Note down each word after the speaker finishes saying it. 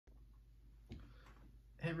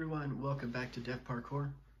everyone, welcome back to Dev Parkour.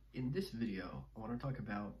 In this video, I want to talk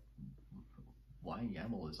about why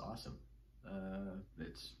YAML is awesome.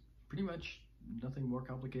 It's pretty much nothing more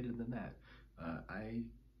complicated than that.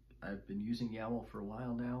 I've been using YAML for a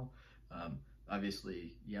while now.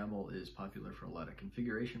 Obviously, YAML is popular for a lot of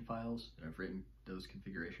configuration files, and I've written those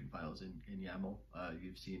configuration files in YAML.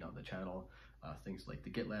 You've seen on the channel things like the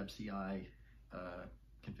GitLab CI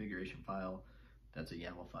configuration file. That's a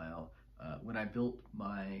YAML file. When I built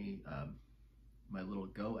my my little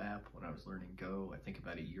Go app when I was learning Go, I think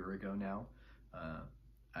about a year ago now,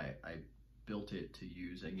 I built it to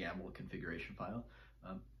use a YAML configuration file.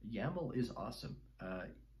 YAML is awesome.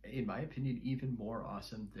 In my opinion, even more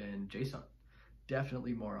awesome than JSON.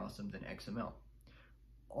 Definitely more awesome than XML.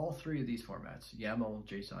 All three of these formats, YAML,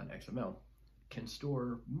 JSON, XML, can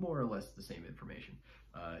store more or less the same information.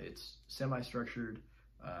 It's semi-structured,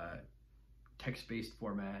 text-based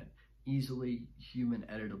format, easily human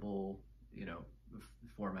editable,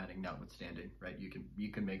 formatting notwithstanding, right? You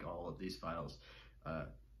can make all of these files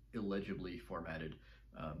illegibly formatted.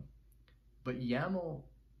 But YAML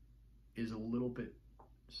is a little bit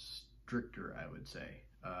stricter, I would say.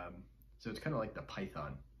 So it's kind of like the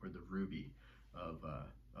Python or the Ruby of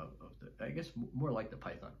the, I guess more like the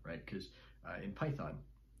Python, right? Because in Python,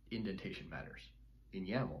 indentation matters. In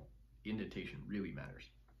YAML, indentation really matters.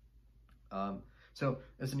 So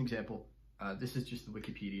as an example, this is just the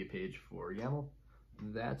Wikipedia page for YAML.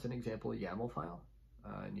 That's an example YAML file.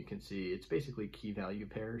 And you can see it's basically key value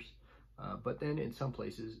pairs. But then in some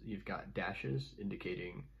places you've got dashes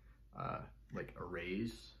indicating like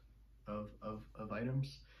arrays of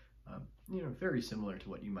items. Very similar to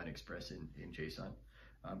what you might express in JSON.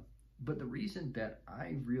 But the reason that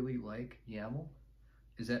I really like YAML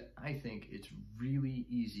is that I think it's really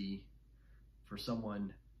easy for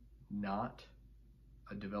someone not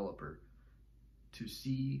a developer to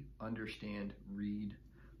see, understand, read,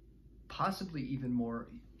 possibly even more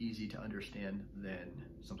easy to understand than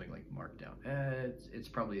something like Markdown. It's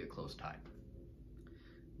probably a close tie.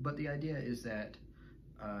 But the idea is that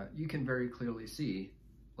you can very clearly see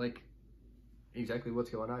like exactly what's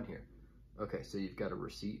going on here. Okay, so you've got a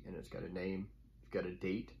receipt and it's got a name, you've got a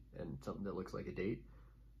date and something that looks like a date,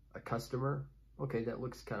 a customer, okay, that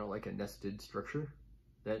looks kind of like a nested structure.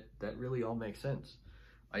 That really all makes sense.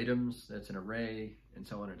 Items, that's an array, and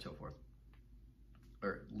so on and so forth.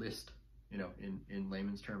 Or list, in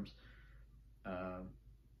layman's terms.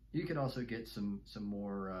 You can also get some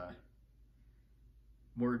more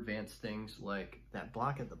advanced things like that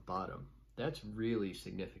block at the bottom. That's really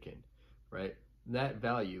significant, right? That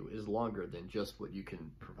value is longer than just what you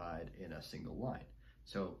can provide in a single line.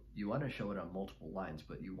 So you want to show it on multiple lines,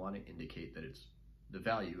 but you want to indicate that it's the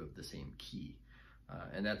value of the same key.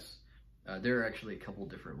 And that's, there are actually a couple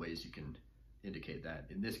different ways you can indicate that.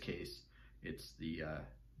 In this case, it's the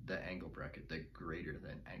angle bracket, the greater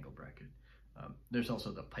than angle bracket. There's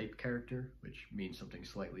also the pipe character, which means something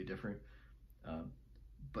slightly different.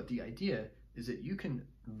 But the idea is that you can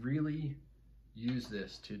really use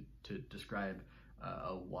this to describe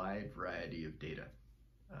a wide variety of data.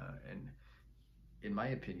 And in my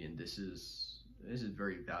opinion, this is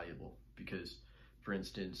very valuable because, for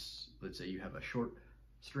instance, let's say you have a short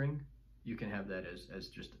string, you can have that as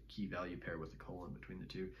just a key value pair with a colon between the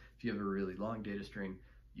two. If you have a really long data string,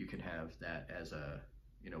 you can have that as a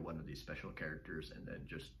one of these special characters and then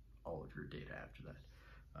just all of your data after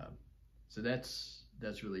that. So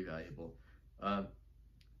that's really valuable.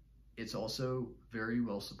 It's also very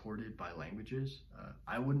well supported by languages.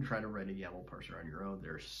 I wouldn't try to write a YAML parser on your own.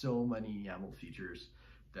 There are so many YAML features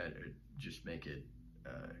that just make it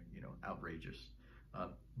outrageous.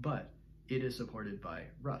 But it is supported by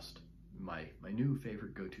Rust, my new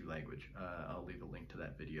favorite go-to language. I'll leave a link to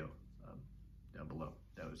that video down below.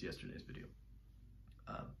 That was yesterday's video.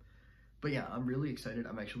 But yeah, I'm really excited.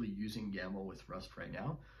 I'm actually using YAML with Rust right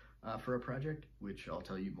now for a project, which I'll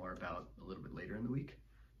tell you more about a little bit later in the week.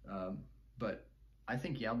 But I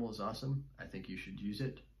think YAML is awesome. I think you should use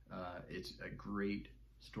it. It's a great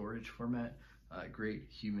storage format, a great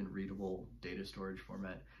human readable data storage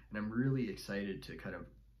format. And I'm really excited to kind of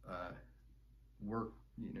work,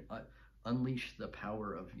 unleash the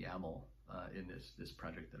power of YAML in this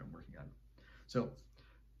project that I'm working on. So,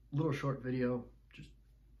 little short video, just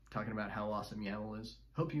talking about how awesome YAML is.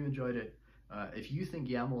 Hope you enjoyed it. If you think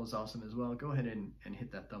YAML is awesome as well, go ahead and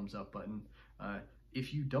hit that thumbs up button.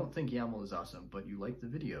 If you don't think YAML is awesome, but you like the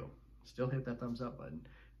video, still hit that thumbs up button.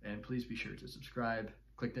 And please be sure to subscribe,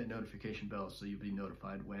 click that notification bell so you'll be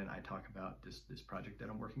notified when I talk about this project that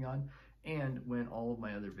I'm working on and when all of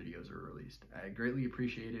my other videos are released. I greatly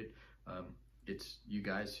appreciate it. it's you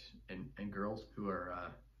guys and girls who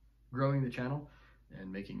are growing the channel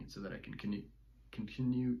and making it so that I can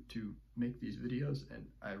continue to make these videos, and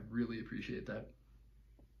I really appreciate that.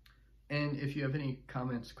 And if you have any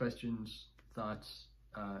comments, questions, thoughts,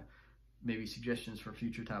 maybe suggestions for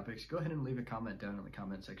future topics, go ahead and leave a comment down in the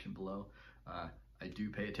comment section below. I do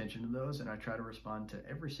pay attention to those, and I try to respond to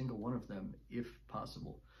every single one of them if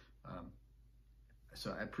possible.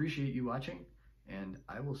 So I appreciate you watching, and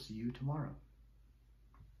I will see you tomorrow.